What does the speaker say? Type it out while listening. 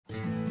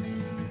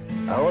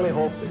I only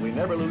hope that we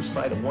never lose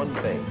sight of one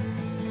thing,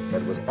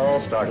 that it was all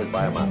started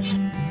by a mouse.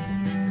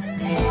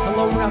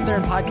 Hello, we're out there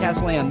in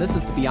podcast land. This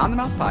is the Beyond the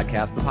Mouse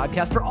podcast, the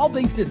podcast for all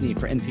things Disney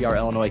for NPR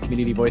Illinois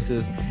Community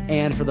Voices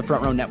and for the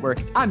Front Row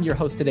Network. I'm your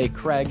host today,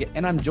 Craig,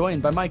 and I'm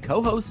joined by my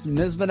co-host,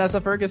 Ms. Vanessa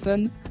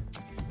Ferguson.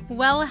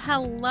 Well,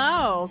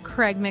 hello,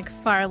 Craig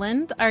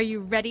McFarland. Are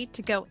you ready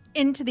to go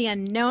into the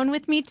unknown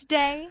with me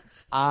today?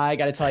 I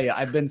got to tell you,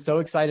 I've been so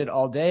excited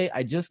all day.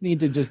 I just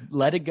need to just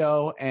let it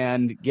go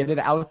and get it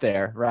out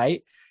there,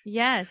 right?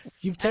 Yes.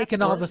 You've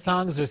taken all the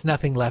songs. There's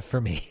nothing left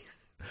for me.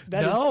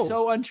 That is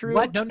so untrue.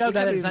 What? No,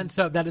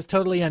 that is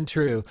totally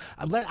untrue.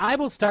 I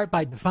will start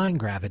by defying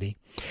gravity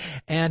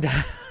and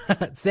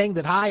saying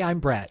that, hi, I'm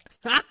Brett.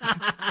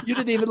 You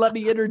didn't even let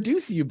me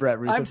introduce you, Brett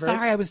Rutherford. I'm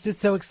sorry. I was just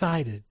so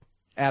excited.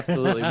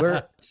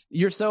 Absolutely.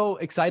 You're so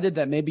excited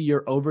that maybe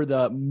you're over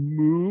the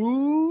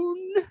moon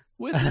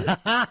with me.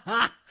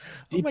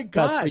 Oh my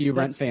gosh. That's for you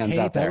Rent fans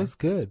out there. That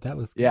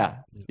was good.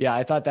 Yeah,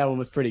 I thought that one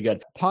was pretty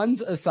good.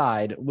 Puns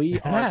aside, we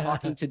are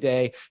talking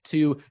today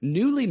to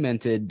newly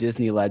minted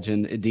Disney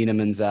legend Idina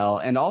Menzel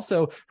and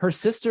also her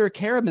sister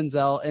Cara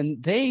Menzel,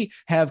 and they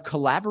have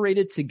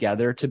collaborated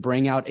together to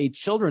bring out a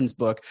children's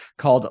book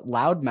called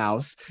Loud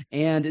Mouse,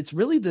 and it's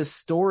really this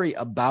story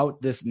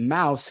about this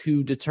mouse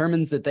who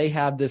determines that they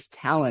have this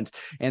talent,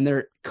 and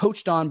they're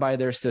coached on by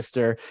their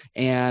sister,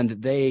 and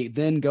they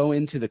then go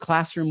into the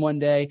classroom one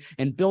day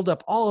and build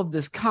up all of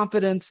this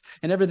confidence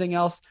and everything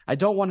else. I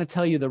don't want to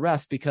tell you the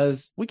rest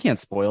because we can't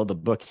spoil the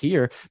book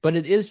here, but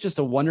it is just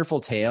a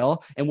wonderful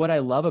tale. And what I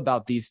love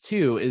about these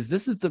two is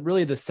this is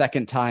really the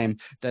second time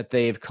that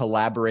they've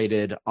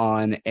collaborated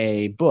on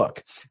a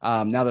book.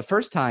 Now, the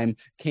first time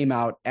came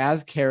out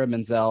as Cara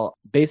Menzel,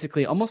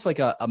 basically almost like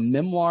a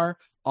memoir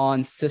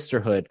on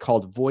sisterhood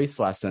called Voice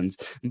Lessons,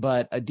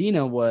 but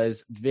Idina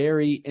was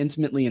very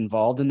intimately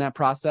involved in that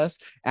process.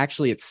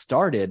 Actually,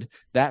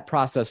 that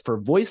process for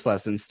Voice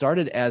Lessons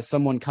started as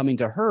someone coming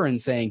to her and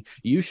saying,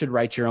 you should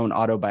write your own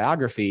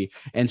autobiography.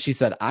 And she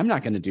said, I'm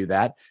not going to do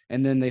that.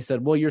 And then they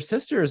said, well, your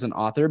sister is an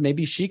author.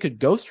 Maybe she could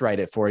ghostwrite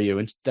it for you.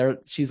 And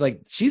she's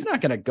like, she's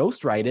not going to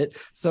ghostwrite it.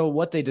 So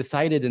what they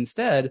decided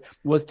instead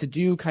was to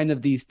do kind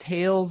of these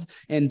tales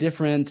and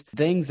different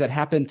things that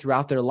happened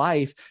throughout their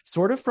life,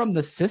 sort of from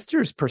the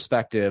sisters'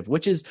 perspective,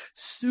 which is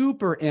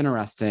super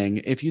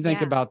interesting. If you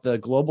think about the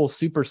global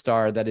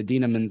superstar that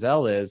Idina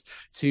Menzel is,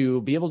 to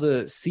be able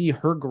to see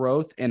her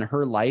growth in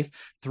her life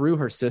through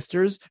her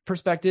sister's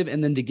perspective,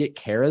 and then to get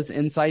Cara's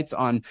insights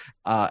on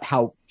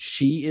how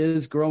she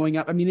is growing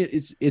up. I mean,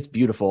 it's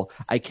beautiful.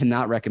 I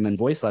cannot recommend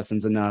Voice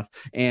Lessons enough.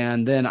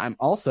 And then I'm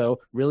also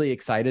really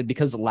excited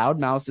because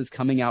Loud Mouse is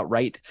coming out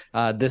right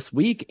this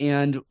week,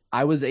 and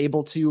I was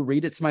able to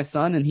read it to my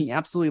son, and he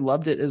absolutely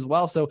loved it as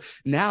well. So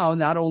now,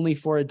 not only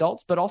for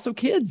adults, but also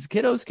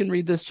kiddos can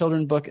read this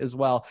children's book as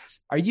well.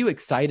 Are you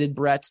excited,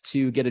 Brett,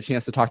 to get a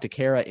chance to talk to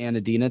Cara and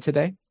Idina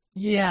today?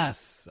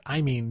 Yes.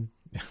 I mean,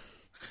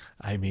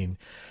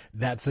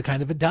 that's a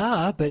kind of a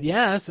duh, but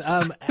yes,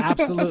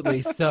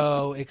 absolutely.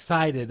 So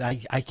excited.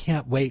 I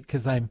can't wait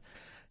because I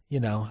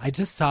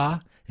just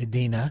saw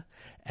Idina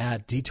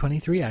at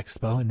D23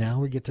 Expo, and now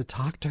we get to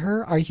talk to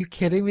her. Are you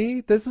kidding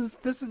me? This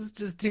is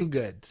just too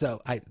good.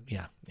 So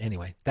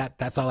anyway,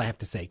 that's all I have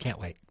to say. Can't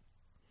wait.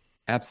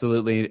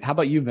 Absolutely. How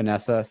about you,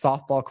 Vanessa?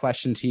 Softball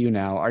question to you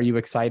now. Are you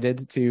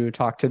excited to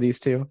talk to these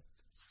two?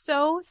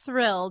 So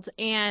thrilled.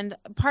 And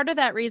part of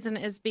that reason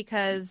is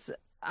because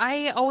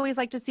I always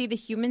like to see the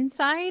human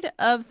side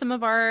of some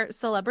of our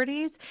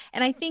celebrities.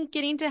 And I think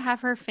getting to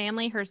have her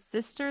family, her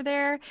sister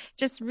there,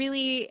 just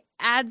really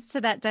adds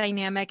to that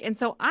dynamic. And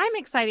so I'm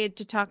excited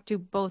to talk to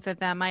both of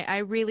them. I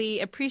really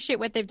appreciate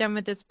what they've done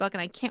with this book,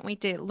 and I can't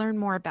wait to learn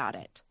more about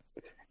it.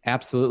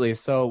 Absolutely.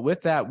 So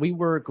with that, we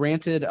were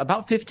granted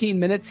about 15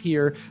 minutes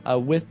here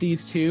with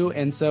these two.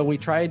 And so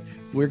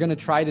we're going to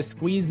try to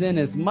squeeze in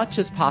as much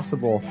as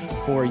possible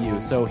for you.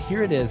 So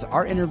here it is,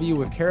 our interview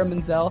with Cara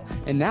Menzel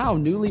and now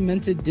newly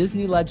minted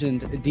Disney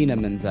legend, Idina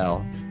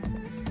Menzel.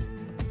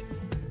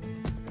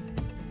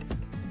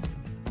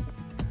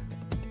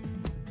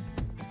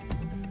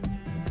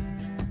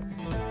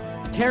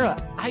 Cara,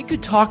 I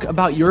could talk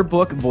about your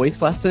book,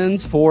 Voice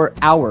Lessons, for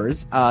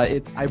hours.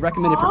 I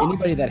recommend it for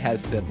anybody that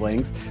has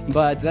siblings,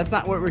 but that's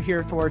not what we're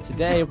here for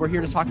today. We're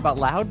here to talk about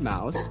Loud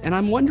Mouse, and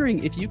I'm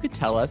wondering if you could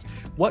tell us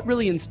what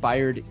really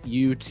inspired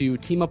you to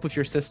team up with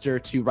your sister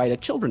to write a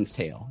children's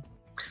tale.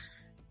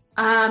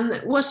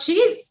 Well,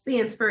 she's the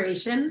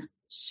inspiration.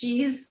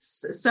 She's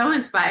so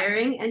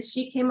inspiring, and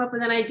she came up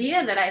with an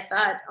idea that I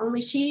thought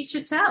only she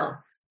should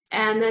tell.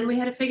 And then we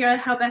had to figure out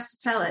how best to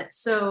tell it.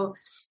 So,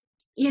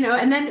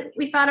 and then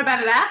we thought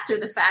about it after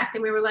the fact,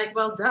 and we were like,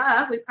 well,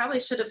 duh, we probably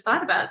should have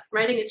thought about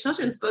writing a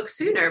children's book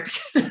sooner,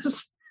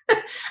 because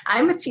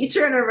I'm a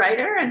teacher and a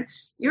writer, and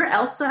you're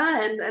Elsa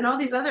and all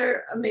these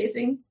other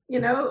amazing,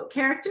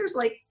 characters.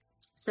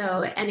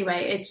 So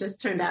anyway, it just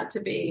turned out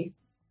to be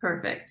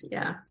perfect.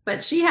 Yeah.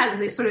 But she has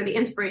the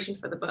inspiration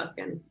for the book,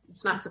 and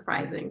it's not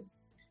surprising.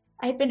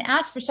 I've been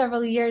asked for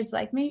several years,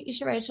 maybe you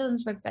should write a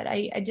children's book, but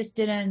I just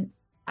didn't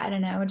I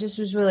don't know, it just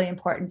was really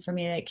important for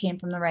me that it came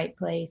from the right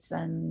place.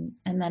 And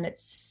then it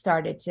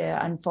started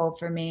to unfold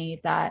for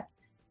me that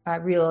a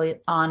really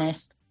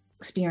honest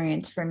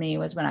experience for me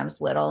was when I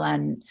was little,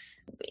 and,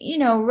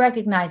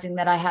 recognizing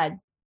that I had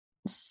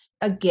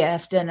a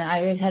gift and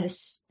I had a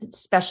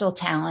special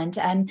talent,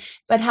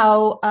 but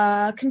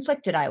how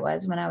conflicted I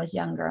was when I was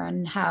younger,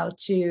 and how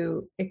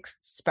to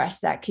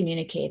express that,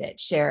 communicate it,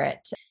 share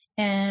it,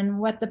 and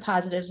what the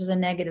positives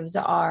and negatives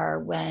are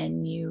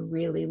when you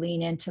really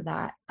lean into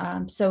that.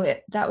 So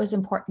that was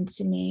important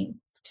to me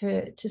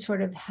to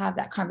sort of have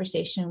that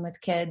conversation with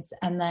kids,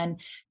 and then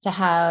to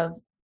have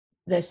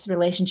this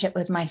relationship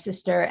with my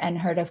sister, and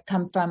her to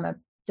come from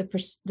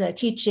the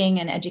teaching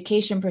and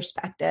education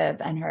perspective,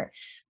 and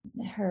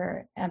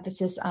her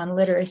emphasis on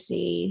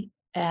literacy,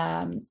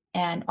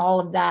 and all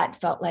of that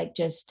felt like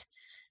just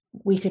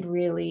we could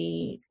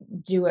really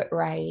do it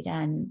right,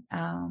 and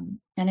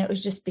it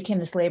was just became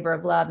this labor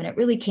of love, and it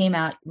really came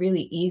out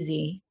really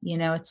easy.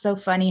 It's so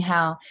funny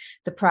how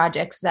the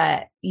projects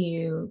that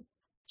you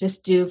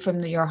just do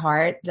from your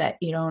heart, that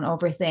you don't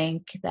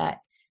overthink, that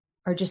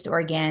are just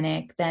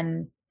organic,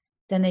 then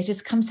they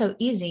just come so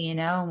easy,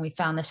 and we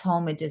found this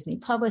home with Disney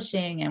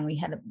Publishing, and we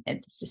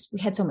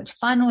had so much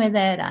fun with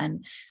it,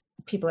 and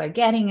people are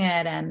getting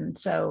it. And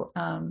so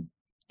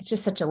it's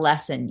just such a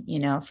lesson,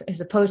 as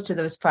opposed to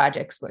those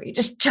projects where you're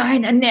just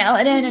trying to nail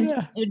it in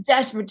and you're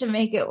desperate to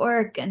make it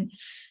work. And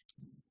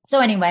so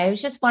anyway, it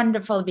was just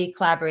wonderful to be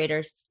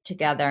collaborators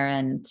together,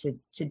 and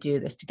to do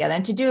this together,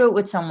 and to do it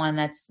with someone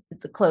that's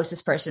the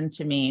closest person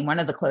to me, one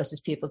of the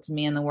closest people to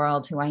me in the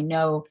world, who I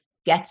know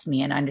gets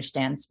me and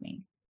understands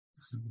me.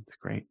 That's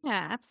great.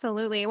 Yeah,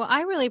 absolutely. Well,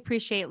 I really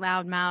appreciate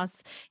Loud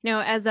Mouse.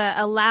 As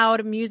a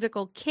loud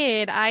musical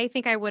kid, I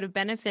think I would have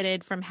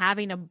benefited from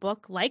having a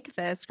book like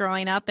this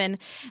growing up. And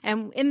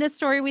in this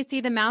story, we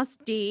see the mouse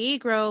Dee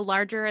grow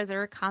larger as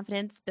her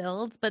confidence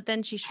builds, but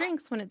then she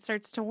shrinks when it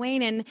starts to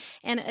wane.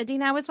 And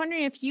Adina, I was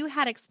wondering if you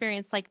had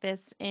experience like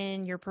this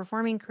in your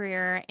performing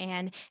career,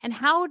 and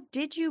how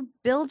did you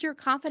build your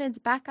confidence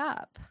back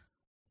up?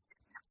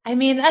 I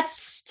mean,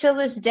 that's till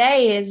this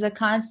day is a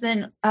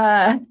constant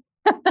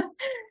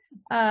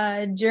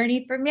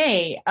journey for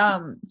me.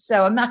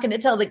 So I'm not going to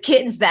tell the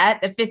kids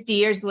that 50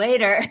 years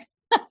later,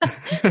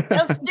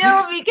 they'll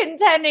still be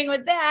contending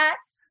with that.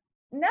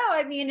 No,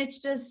 I mean, it's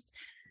just,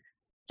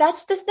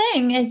 that's the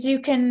thing, is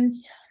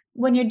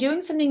when you're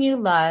doing something you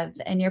love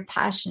and you're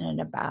passionate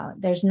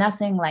about, there's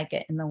nothing like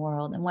it in the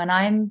world. And when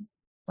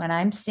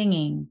I'm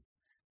singing,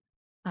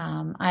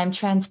 I'm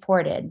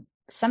transported.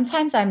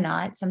 Sometimes I'm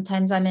not,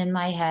 sometimes I'm in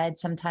my head,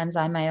 sometimes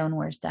I'm my own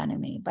worst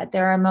enemy, but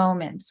there are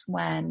moments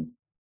when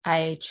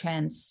I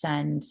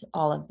transcend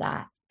all of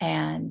that,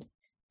 and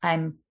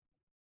I'm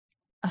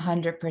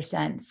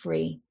 100%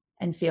 free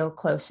and feel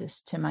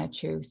closest to my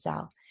true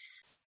self.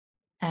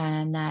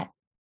 And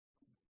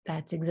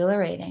that's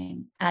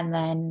exhilarating. And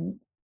then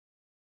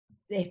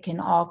it can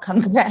all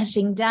come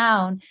crashing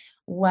down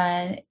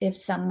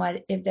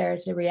if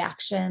there's a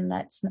reaction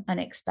that's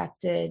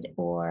unexpected,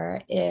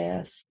 or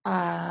if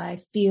I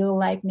feel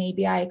like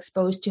maybe I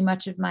exposed too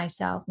much of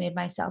myself, made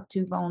myself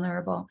too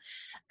vulnerable.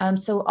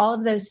 So all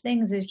of those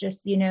things is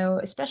just,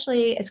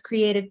 especially as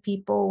creative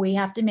people, we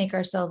have to make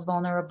ourselves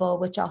vulnerable,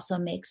 which also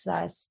makes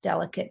us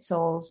delicate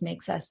souls,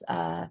 makes us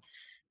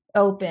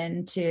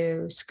open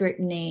to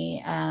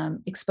scrutiny,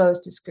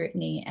 exposed to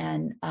scrutiny.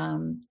 And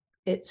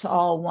it's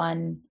all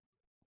one.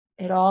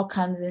 It all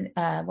comes in,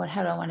 how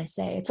do I want to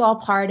say? It's all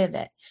part of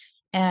it.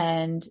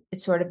 And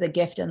it's sort of the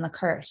gift and the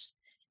curse.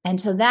 And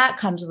so that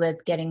comes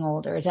with getting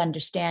older, is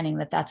understanding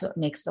that that's what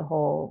makes the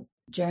whole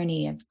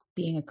journey of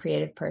being a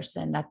creative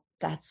person.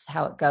 That's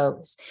how it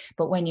goes.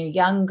 But when you're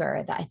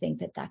younger, I think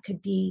that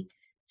could be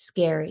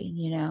scary,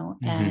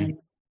 Mm-hmm.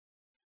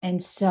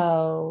 And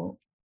so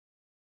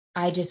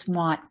I just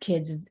want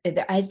kids.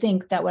 I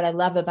think that what I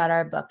love about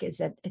our book is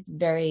that it's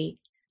very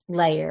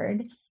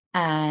layered.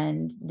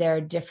 And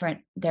there's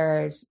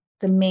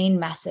the main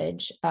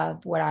message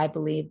of what I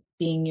believe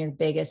being your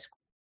biggest,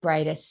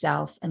 brightest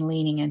self, and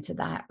leaning into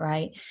that,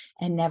 right?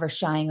 And never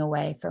shying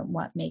away from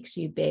what makes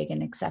you big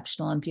and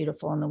exceptional and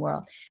beautiful in the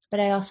world. But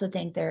I also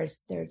think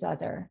there's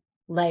other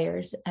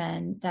layers,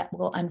 and that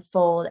will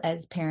unfold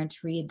as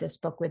parents read this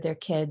book with their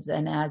kids,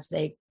 and as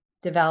they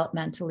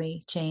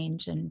developmentally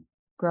change and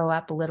grow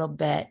up a little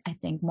bit, I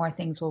think more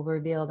things will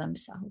reveal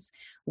themselves.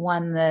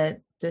 One,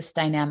 this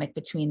dynamic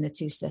between the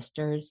two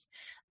sisters,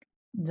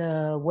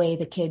 the way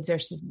the kids are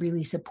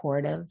really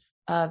supportive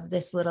of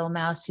this little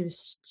mouse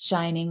who's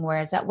shining,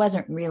 whereas that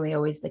wasn't really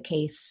always the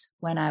case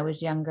when I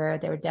was younger.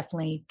 There were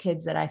definitely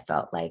kids that I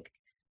felt like,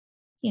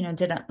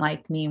 didn't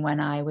like me when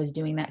I was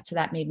doing that. So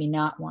that made me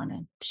not want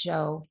to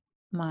show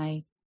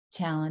my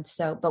talent.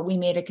 But we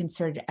made a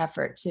concerted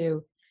effort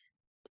to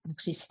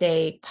actually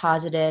stay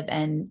positive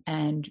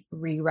and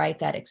rewrite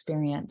that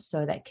experience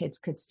so that kids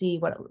could see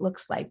what it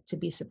looks like to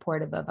be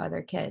supportive of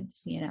other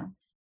kids,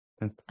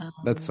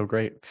 That's so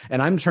great. And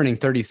I'm turning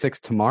 36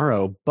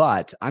 tomorrow,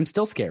 but I'm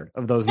still scared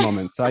of those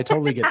moments. So I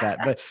totally get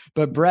that.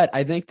 But Brett,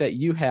 I think that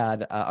you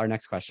had our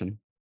next question.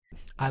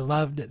 I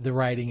loved the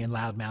writing in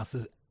Loud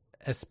Mouses,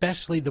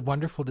 especially the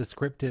wonderful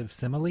descriptive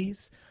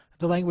similes.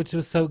 The language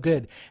was so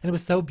good, and it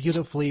was so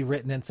beautifully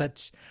written and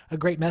such a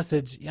great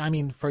message. I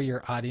mean, for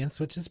your audience,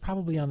 which is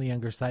probably on the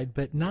younger side,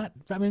 but not,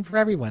 I mean, for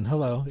everyone.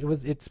 Hello.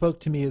 It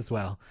spoke to me as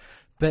well.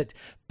 But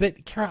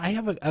Kara, I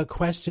have a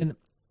question.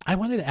 I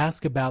wanted to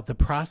ask about the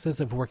process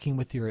of working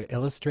with your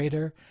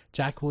illustrator,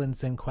 Jacqueline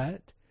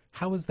Sinquet.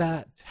 How was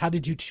that? How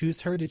did you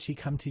choose her? Did she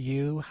come to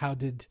you? How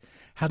did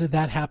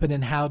that happen?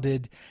 And how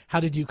did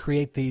you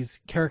create these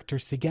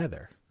characters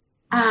together?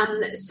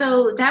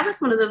 So that was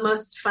one of the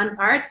most fun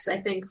parts, I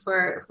think,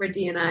 for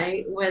Dee and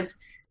I was,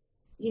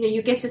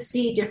 you get to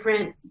see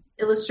different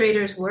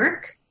illustrators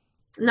work,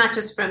 not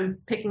just from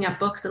picking up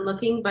books and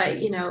looking, but,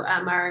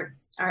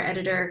 our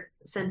editor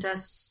sent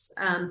us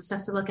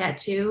stuff to look at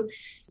too.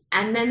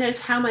 And then there's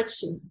how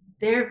much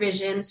their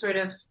vision sort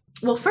of,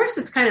 well, first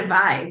it's kind of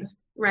vibe,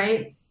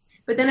 right?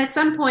 But then at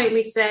some point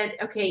we said,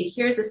 okay,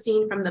 here's a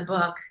scene from the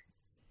book.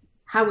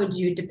 How would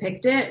you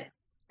depict it?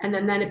 And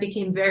then it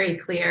became very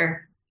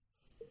clear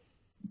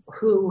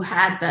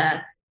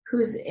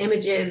whose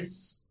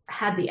images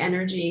had the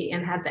energy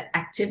and had the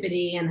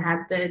activity and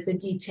had the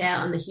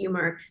detail and the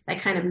humor that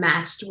kind of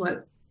matched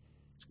what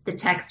the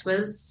text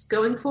was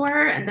going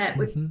for, and that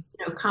would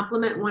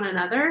complement one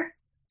another.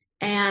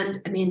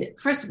 And I mean,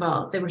 first of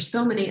all, there were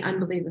so many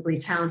unbelievably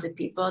talented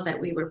people that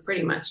we were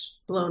pretty much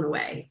blown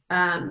away.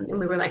 And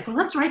we were like, well,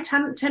 let's write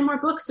 10 more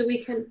books so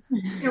we can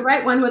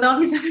write one with all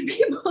these other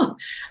people.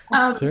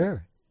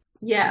 Sure.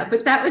 Yeah,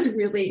 but that was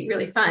really,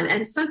 really fun.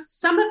 And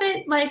some of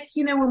it, like,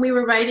 when we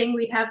were writing,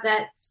 we'd have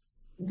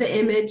the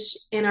image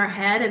in our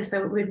head. And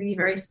so it would be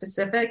very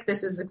specific.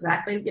 This is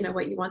exactly,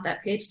 what you want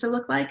that page to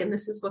look like. And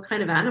this is what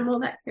kind of animal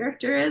that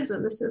character is.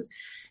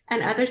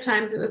 And other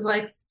times it was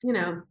like,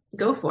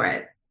 go for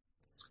it.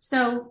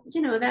 So,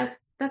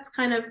 that's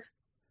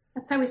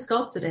how we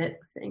sculpted it,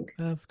 I think.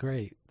 That's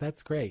great.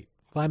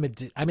 Well,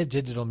 I'm a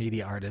digital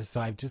media artist,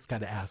 so I've just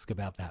got to ask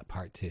about that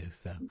part too.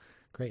 So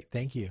great.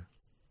 Thank you.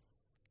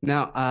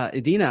 Now,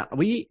 Idina,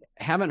 we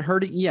haven't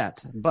heard it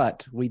yet,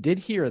 but we did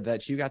hear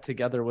that you got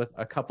together with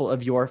a couple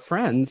of your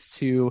friends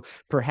to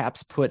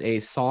perhaps put a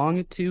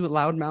song to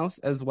Loud Mouse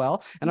as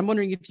well. And I'm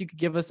wondering if you could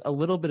give us a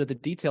little bit of the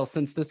details,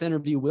 since this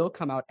interview will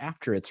come out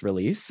after its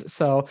release.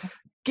 So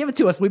give it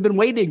to us. We've been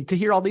waiting to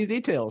hear all these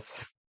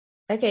details.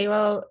 Okay,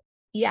 well,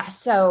 yeah.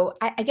 So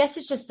I guess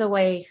it's just the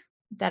way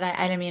that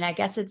I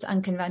guess it's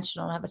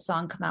unconventional to have a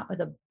song come out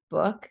with a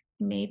book.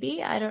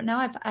 Maybe, I don't know.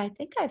 I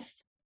think I've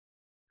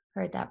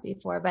heard that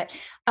before, but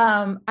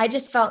I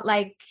just felt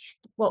like,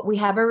 well, we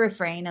have a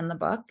refrain in the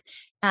book,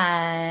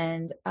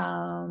 and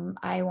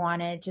I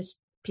wanted just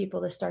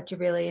people to start to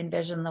really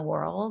envision the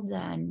world,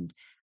 and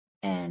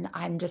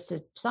I'm just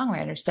a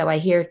songwriter, so I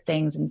hear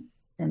things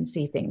and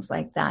see things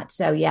like that.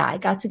 So yeah, I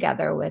got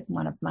together with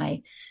one of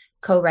my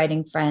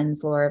co-writing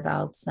friends, Laura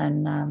Veltz,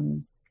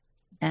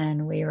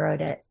 and we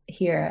wrote it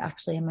here,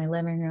 actually, in my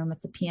living room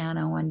at the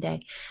piano one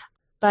day.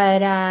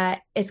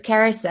 But as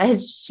Kara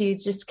says,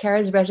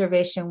 Kara's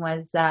reservation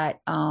was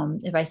that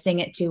if I sing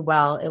it too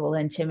well, it will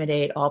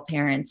intimidate all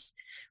parents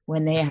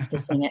when they have to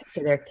sing it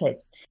to their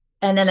kids.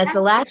 And then, as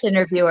the last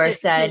interviewer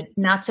said,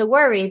 not to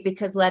worry,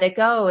 because Let It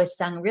Go is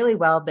sung really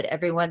well, but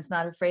everyone's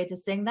not afraid to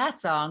sing that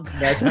song.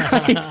 That's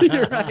right.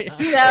 You're right.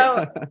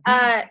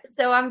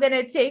 So I'm going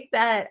to take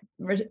that,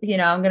 I'm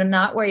going to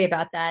not worry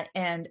about that.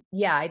 And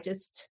yeah, it's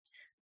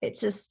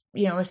just,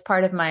 it's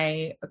part of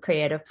my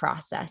creative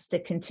process to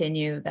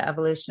continue the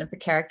evolution of the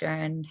character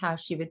and how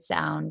she would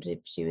sound if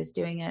she was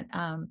doing it.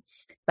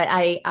 But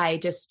I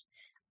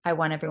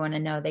want everyone to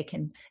know they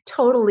can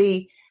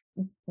totally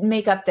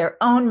make up their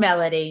own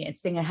melody and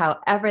sing it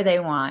however they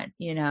want,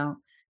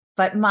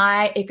 but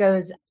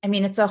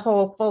it's a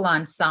whole full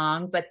on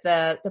song, but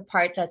the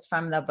part that's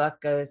from the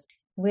book goes,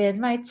 with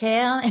my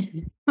tail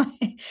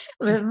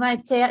with my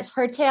tail,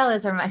 her tail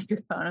is her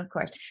microphone, of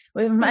course.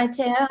 With my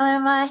tail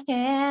in my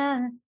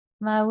hand,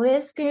 my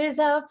whiskers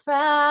are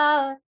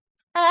proud.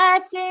 I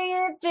sing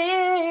it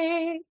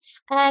big,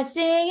 I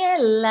sing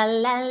it la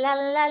la la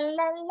la la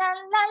la la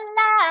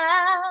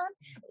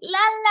la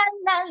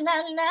la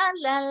la la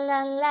la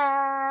la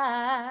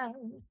la.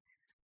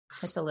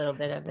 That's a little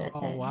bit of it.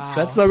 Oh, wow.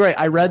 That's so great.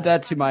 I read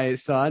that to my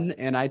son,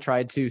 and I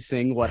tried to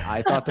sing what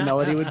I thought the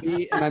melody would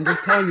be. And I'm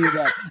just telling you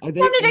that I think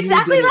sounded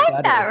exactly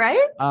like that,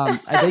 right?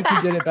 I think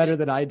you did it better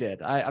than I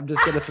did. I'm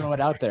just going to throw it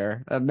out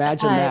there.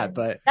 Imagine that.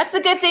 But that's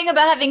the good thing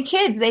about having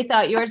kids. They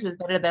thought yours was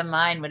better than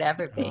mine would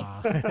ever be.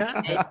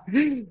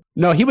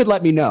 No, he would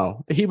let me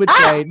know. He would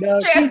say, "No,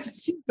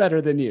 she's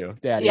better than you,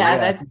 Daddy." Yeah,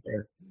 that's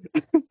true.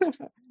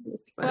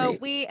 Well,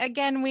 we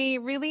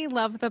really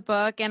love the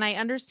book, and I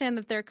understand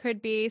that there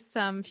could be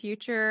some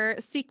future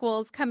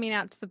sequels coming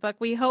out to the book.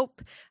 We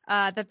hope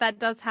that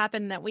does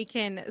happen, that we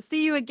can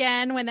see you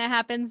again when that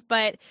happens.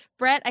 But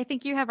Brett, I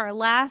think you have our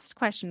last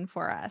question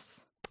for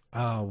us.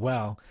 Oh,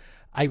 well,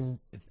 I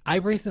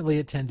recently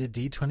attended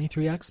D23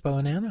 Expo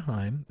in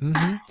Anaheim.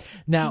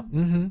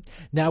 Mm-hmm.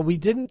 Now we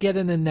didn't get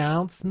an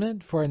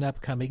announcement for an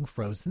upcoming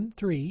Frozen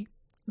 3.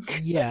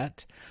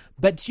 yet.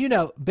 But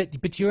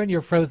but you and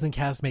your Frozen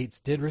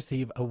castmates did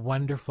receive a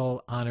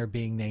wonderful honor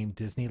being named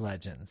Disney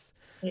Legends.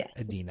 Yes.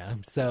 Adina.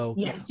 So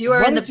yes, you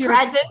are in the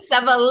presence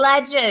of a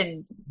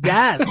legend.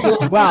 Yes.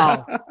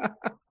 Well,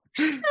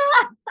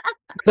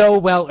 so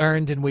well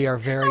earned, and we are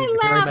very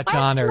much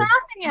honored.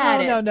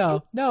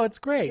 No, it's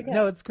great.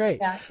 No, it's great.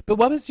 Yeah. But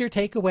what was your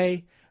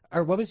takeaway,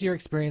 or what was your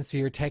experience or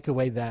your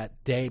takeaway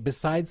that day,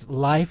 besides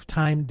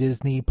lifetime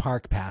Disney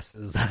park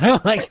passes?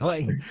 like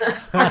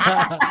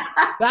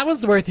that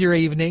was worth your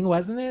evening,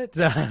 wasn't it?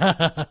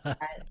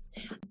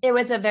 It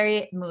was a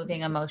very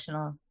moving,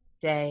 emotional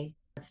day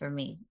for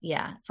me.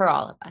 Yeah, for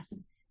all of us,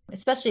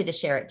 especially to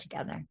share it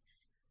together.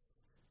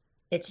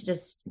 It's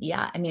just,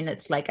 I mean,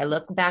 it's like I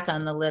look back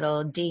on the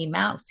little D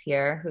mouse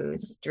here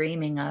who's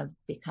dreaming of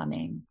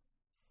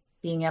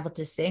being able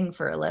to sing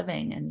for a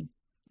living and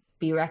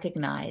be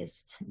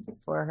recognized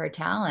for her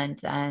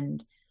talent.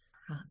 And,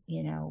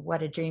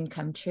 what a dream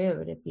come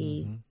true to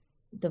be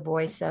the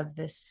voice of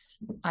this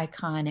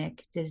iconic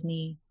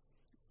Disney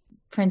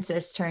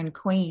princess turned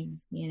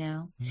queen,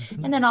 and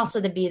then also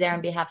to be there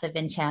on behalf of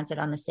Enchanted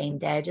on the same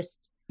day.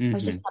 I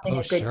was just having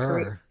a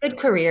good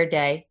career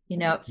day. It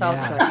felt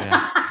good.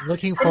 Yeah.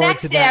 Looking forward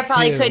to that. The next day, I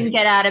probably couldn't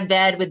get out of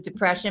bed with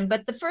depression,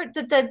 but the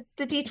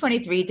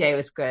D23 day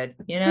was good.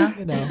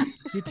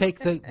 You take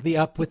the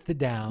up with the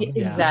down.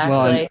 Exactly.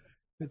 Well,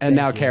 and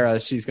now Kara,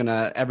 she's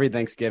gonna every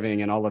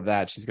Thanksgiving and all of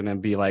that, she's gonna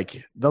be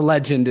like, the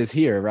legend is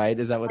here, right?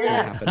 Is that what's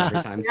gonna happen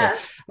every time? So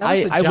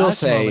I will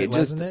say,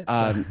 just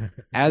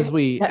as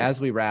we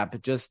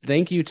wrap, just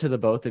thank you to the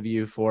both of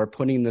you for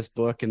putting this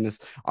book and this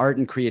art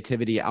and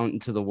creativity out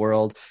into the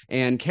world.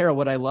 And Kara,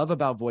 what I love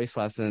about Voice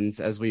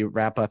Lessons as we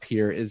wrap up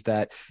here is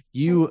that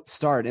you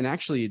start, and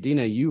actually,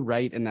 Adina, you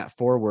write in that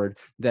foreword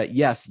that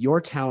yes,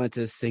 your talent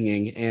is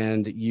singing,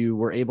 and you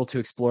were able to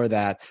explore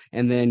that,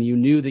 and then you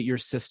knew that your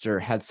sister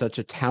had such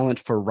a talent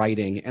for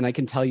writing. And I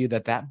can tell you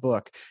that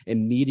book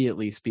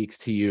immediately speaks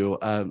to you.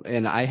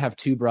 And I have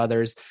two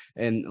brothers.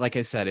 And like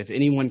I said, if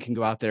anyone can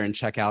go out there and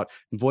check out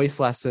Voice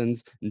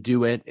Lessons,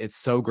 do it. It's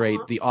so great.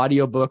 The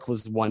audiobook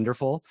was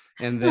wonderful.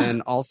 And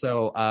then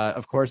also,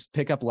 of course,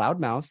 pick up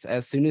Loudmouse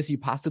as soon as you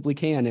possibly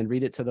can and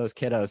read it to those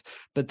kiddos.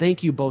 But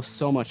thank you both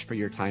so much for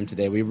your time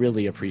today. We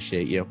really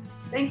appreciate you.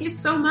 Thank you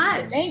so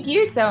much. Thank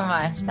you so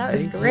much. That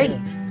was great.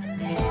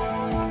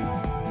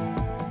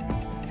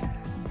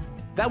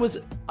 That was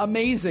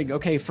amazing.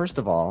 Okay, first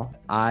of all,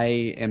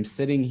 I am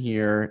sitting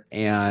here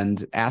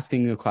and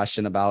asking a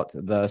question about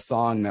the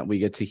song that we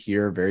get to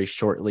hear very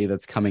shortly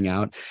that's coming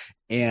out.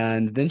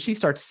 And then she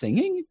starts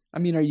singing. I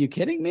mean, are you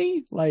kidding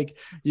me? Like,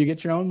 you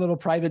get your own little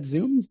private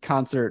Zoom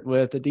concert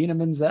with Idina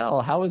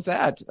Menzel. How is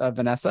that,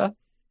 Vanessa?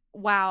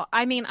 Wow.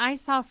 I mean, I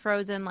saw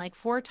Frozen like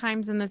 4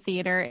 times in the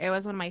theater. It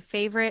was one of my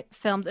favorite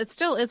films. It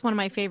still is one of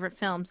my favorite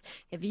films.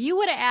 If you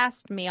would have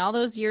asked me all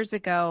those years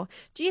ago,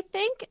 do you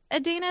think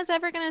Idina's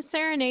ever going to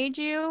serenade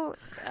you?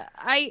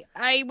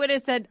 I would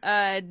have said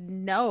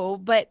no,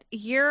 but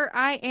here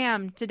I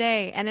am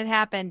today, and it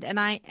happened, and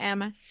I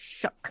am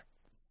shook.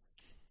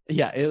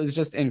 Yeah, it was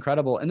just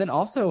incredible. And then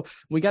also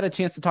we got a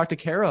chance to talk to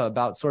Kara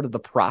about sort of the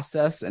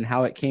process and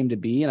how it came to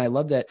be. And I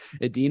love that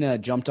Idina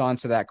jumped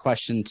onto that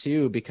question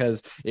too,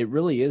 because it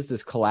really is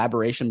this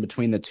collaboration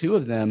between the two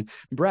of them.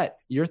 Brett,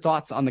 your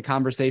thoughts on the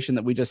conversation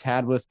that we just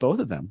had with both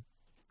of them?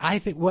 I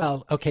think,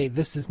 well, okay,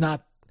 this is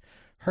not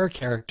her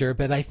character,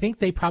 but I think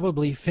they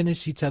probably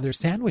finish each other's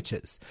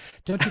sandwiches,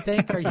 don't you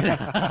think? Or,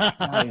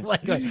 nice.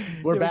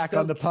 We're back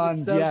on the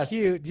puns. So yes,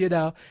 cute.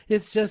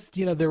 It's just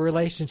the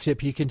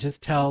relationship. You can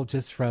just tell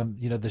just from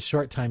the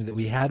short time that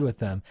we had with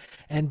them,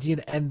 and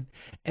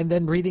and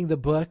then reading the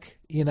book.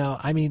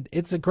 I mean,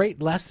 it's a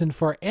great lesson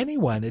for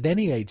anyone at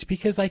any age,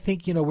 because I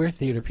think, we're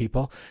theater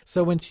people.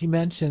 So when she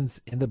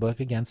mentions in the book,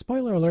 again,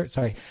 spoiler alert,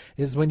 sorry,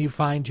 is when you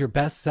find your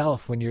best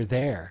self when you're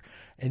there.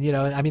 And,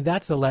 I mean,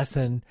 that's a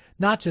lesson,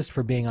 not just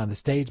for being on the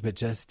stage, but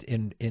just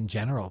in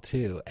general,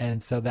 too.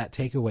 And so that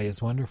takeaway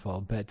is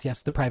wonderful. But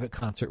yes, the private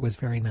concert was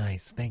very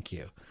nice. Thank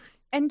you.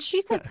 And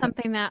she said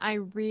something that I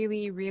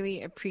really,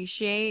 really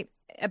appreciate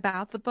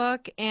about the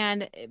book,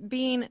 and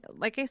being,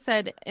 like I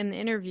said in the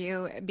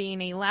interview,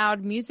 being a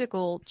loud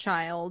musical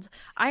child,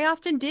 I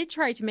often did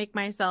try to make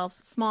myself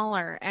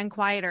smaller and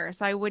quieter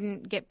so I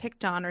wouldn't get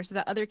picked on, or so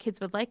that other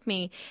kids would like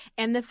me.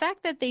 And the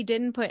fact that they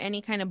didn't put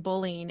any kind of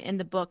bullying in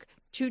the book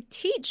to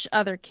teach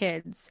other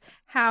kids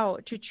how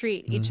to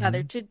treat each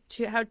other, to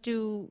how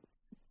to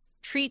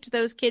treat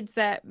those kids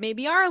that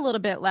maybe are a little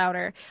bit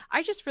louder.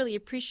 I just really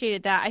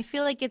appreciated that. I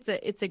feel like it's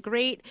a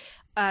great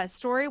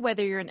story,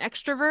 whether you're an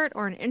extrovert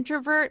or an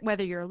introvert,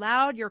 whether you're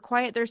loud, you're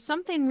quiet. There's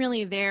something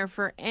really there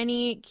for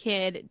any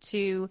kid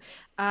to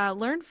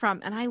learn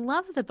from. And I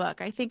love the book.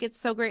 I think it's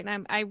so great.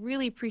 And I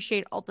really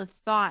appreciate all the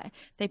thought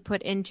they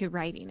put into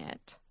writing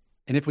it.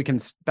 And if we can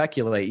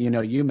speculate,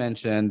 you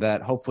mentioned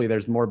that hopefully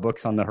there's more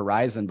books on the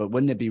horizon, but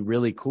wouldn't it be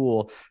really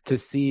cool to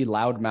see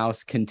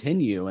Loudmouse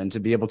continue and to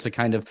be able to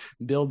kind of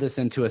build this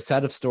into a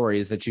set of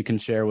stories that you can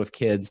share with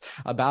kids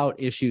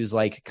about issues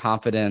like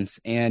confidence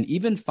and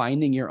even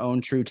finding your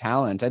own true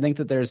talent? I think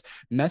that there's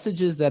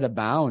messages that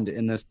abound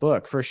in this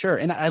book for sure.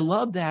 And I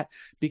love that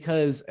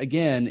because,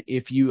 again,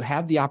 if you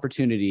have the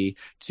opportunity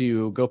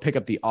to go pick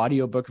up the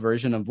audiobook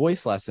version of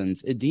Voice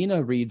Lessons,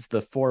 Idina reads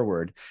the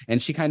foreword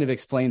and she kind of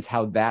explains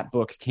how that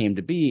book came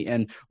to be.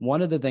 And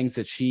one of the things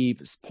that she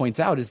points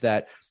out is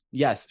that,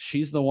 yes,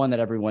 she's the one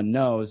that everyone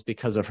knows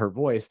because of her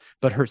voice,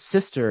 but her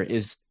sister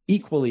is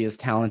equally as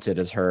talented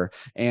as her,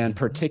 and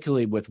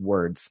particularly with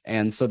words.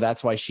 And so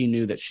that's why she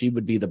knew that she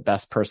would be the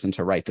best person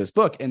to write this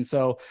book. And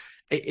so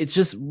it's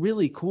just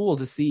really cool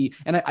to see.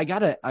 And I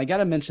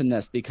gotta mention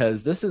this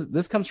because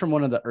this comes from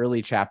one of the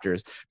early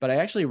chapters, but I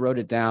actually wrote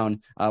it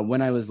down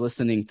when I was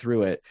listening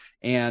through it.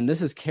 And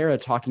this is Kara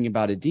talking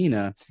about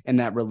Idina and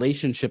that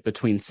relationship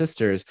between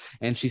sisters.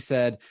 And she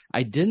said,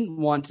 I didn't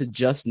want to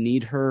just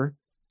need her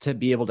to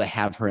be able to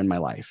have her in my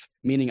life,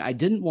 meaning I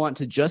didn't want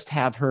to just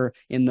have her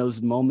in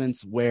those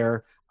moments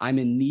where I'm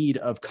in need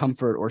of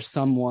comfort or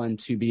someone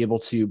to be able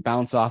to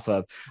bounce off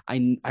of.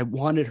 I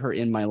wanted her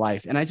in my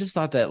life. And I just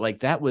thought that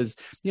that was,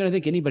 I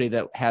think anybody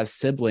that has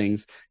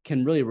siblings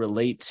can really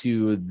relate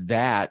to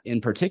that in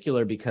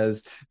particular,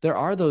 because there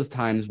are those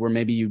times where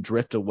maybe you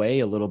drift away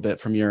a little bit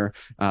from your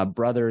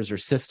brothers or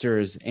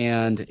sisters.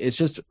 And it's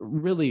just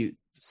really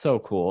so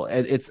cool.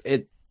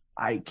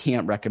 I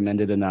can't recommend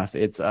it enough.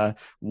 It's a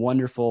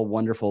wonderful,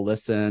 wonderful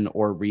listen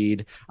or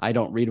read. I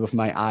don't read with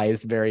my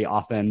eyes very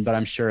often, but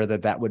I'm sure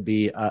that would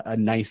be a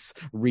nice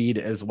read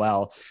as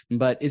well.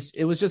 But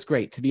it was just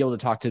great to be able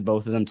to talk to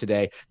both of them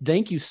today.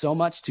 Thank you so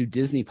much to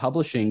Disney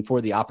Publishing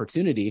for the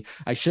opportunity.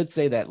 I should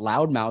say that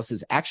Loudmouse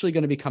is actually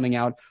going to be coming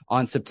out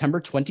on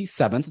September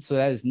 27th. So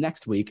that is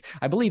next week.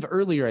 I believe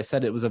earlier I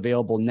said it was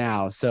available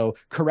now. So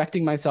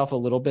correcting myself a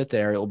little bit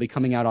there, it will be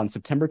coming out on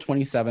September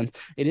 27th.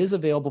 It is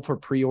available for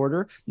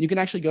pre-order. You can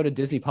actually go to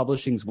Disney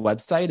Publishing's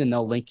website and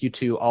they'll link you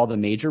to all the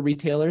major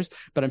retailers,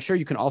 but I'm sure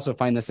you can also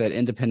find this at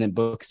independent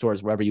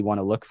bookstores, wherever you want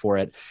to look for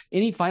it.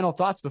 Any final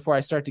thoughts before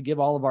I start to give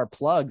all of our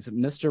plugs,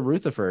 Mr.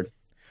 Rutherford?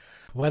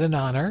 What an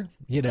honor.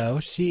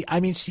 She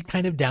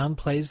kind of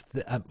downplays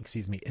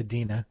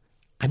Idina.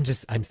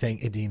 I'm saying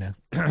Idina.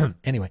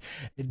 Anyway,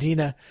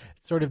 Idina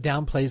sort of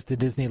downplays the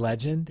Disney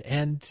legend.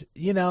 And,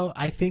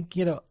 I think,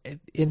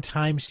 in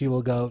time she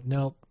will go,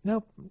 nope,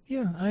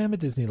 I am a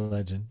Disney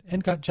legend.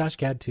 And got Josh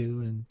Gad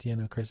too,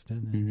 and,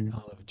 Kristen and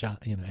all of John,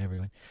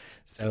 everyone.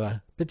 So,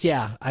 but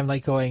yeah, I'm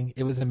going,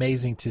 it was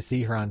amazing to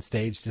see her on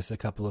stage just a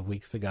couple of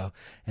weeks ago.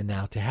 And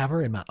now to have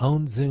her in my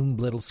own Zoom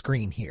little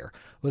screen here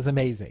was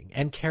amazing.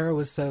 And Kara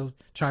was so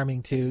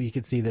charming too. You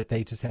could see that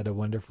they just had a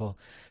wonderful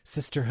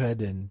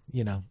sisterhood and,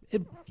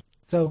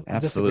 so absolutely.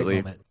 Just a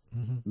great moment.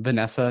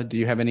 Vanessa, do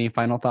you have any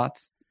final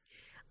thoughts?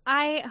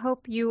 I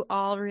hope you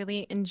all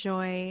really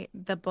enjoy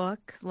the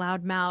book,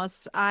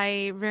 Loudmouse.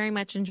 I very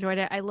much enjoyed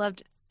it. I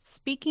loved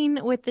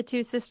speaking with the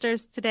two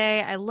sisters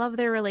today. I love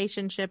their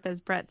relationship,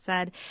 as Brett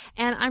said.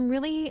 And I'm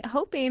really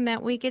hoping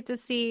that we get to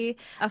see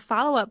a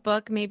follow-up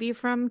book, maybe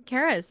from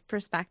Kara's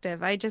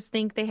perspective. I just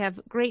think they have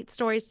great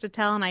stories to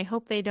tell, and I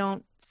hope they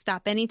don't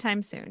stop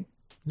anytime soon.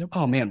 Nope.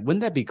 Oh man,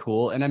 wouldn't that be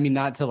cool? And I mean,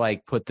 not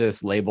to put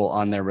this label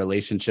on their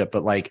relationship,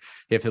 but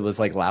if it was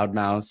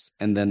Loudmouse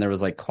and then there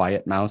was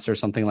Quiet Mouse or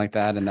something like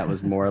that, and that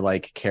was more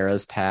like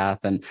Kara's path,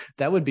 and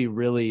that'd be a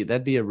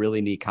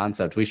really neat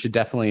concept. We should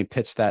definitely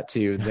pitch that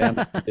to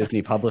them,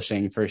 Disney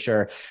Publishing for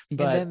sure.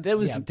 But it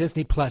was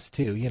Disney Plus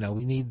too.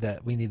 We need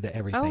the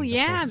everything. Oh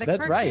yeah,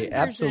 that's right, version.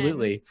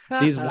 Absolutely.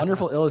 These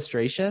wonderful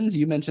illustrations.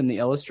 You mentioned the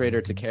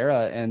illustrator to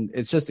Kara, and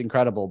it's just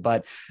incredible.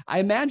 But I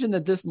imagine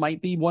that this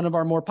might be one of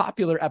our more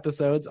popular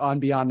episodes on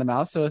Beyond the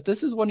Mouse. So if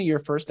this is one of your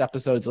first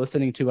episodes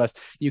listening to us,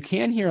 you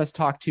can hear us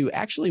talk to,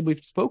 actually,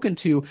 we've spoken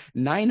to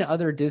 9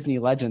 other Disney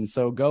legends.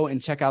 So go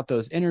and check out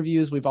those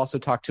interviews. We've also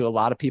talked to a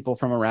lot of people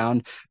from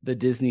around the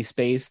Disney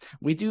space.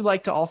 We do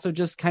like to also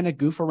just kind of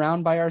goof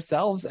around by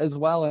ourselves as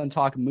well and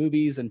talk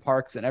movies and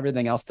parks and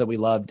everything else that we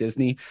love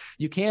Disney.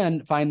 You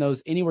can find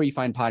those anywhere you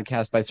find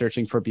podcasts by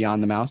searching for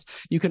Beyond the Mouse.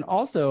 You can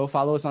also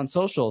follow us on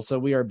social. So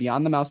we are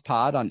Beyond the Mouse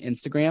Pod on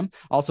Instagram,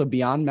 also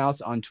Beyond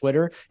Mouse on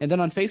Twitter. And then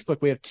on Facebook,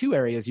 we have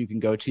 2 areas you can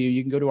go to.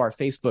 You can go to our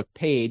Facebook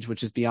page,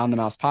 which is Beyond the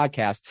Mouse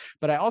Podcast.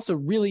 But I also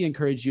really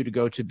encourage you to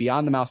go to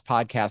Beyond the Mouse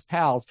Podcast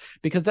Pals,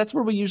 because that's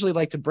where we usually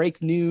like to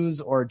break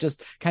news or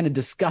just kind of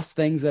discuss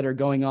things that are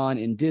going on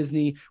in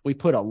Disney. We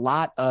put a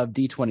lot of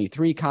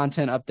D23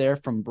 content up there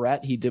from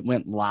Brett. He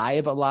went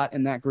live a lot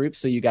in that group.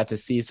 So you got to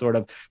see sort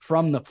of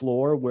from the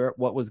floor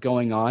what was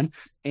going on.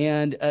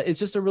 And it's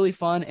just a really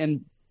fun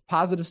and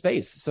positive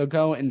space. So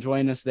go and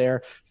join us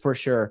there for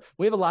sure.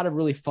 We have a lot of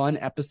really fun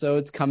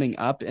episodes coming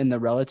up in the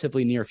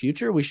relatively near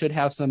future. We should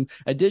have some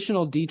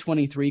additional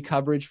D23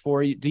 coverage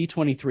for you,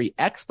 D23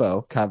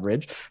 Expo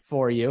coverage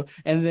for you.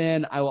 And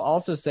then I will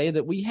also say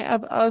that we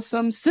have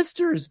some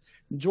sisters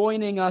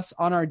joining us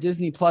on our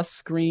Disney Plus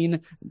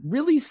screen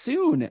really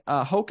soon.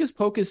 Hocus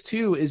Pocus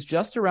 2 is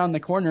just around the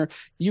corner.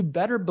 You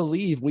better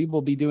believe we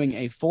will be doing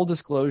a full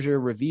disclosure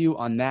review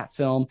on that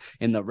film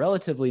in the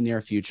relatively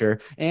near future.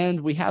 And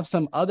we have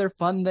some other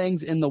fun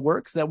things in the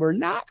works that we're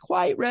not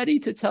quite ready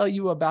to tell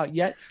you about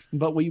yet,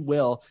 but we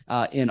will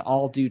in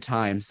all due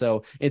time.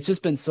 So it's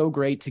just been so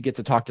great to get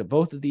to talk to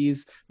both of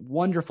these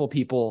wonderful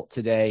people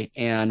today.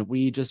 And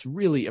we just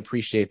really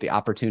appreciate the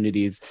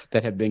opportunities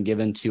that have been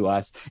given to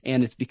us.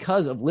 And it's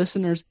because of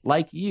listeners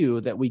like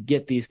you that we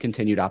get these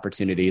continued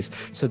opportunities.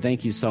 So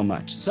thank you so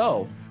much.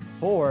 So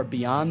for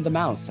Beyond the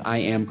Mouse, I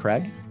am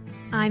Craig.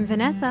 I'm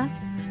Vanessa.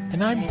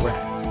 And I'm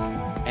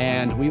Brett.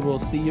 And we will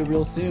see you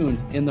real soon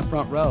in the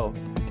front row.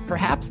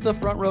 Perhaps the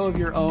front row of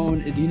your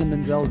own Idina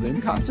Menzel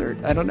Zoom concert.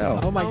 I don't know.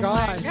 Oh my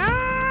gosh.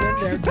 Been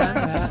there, done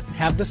that.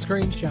 Have the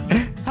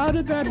screenshot. How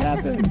did that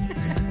happen?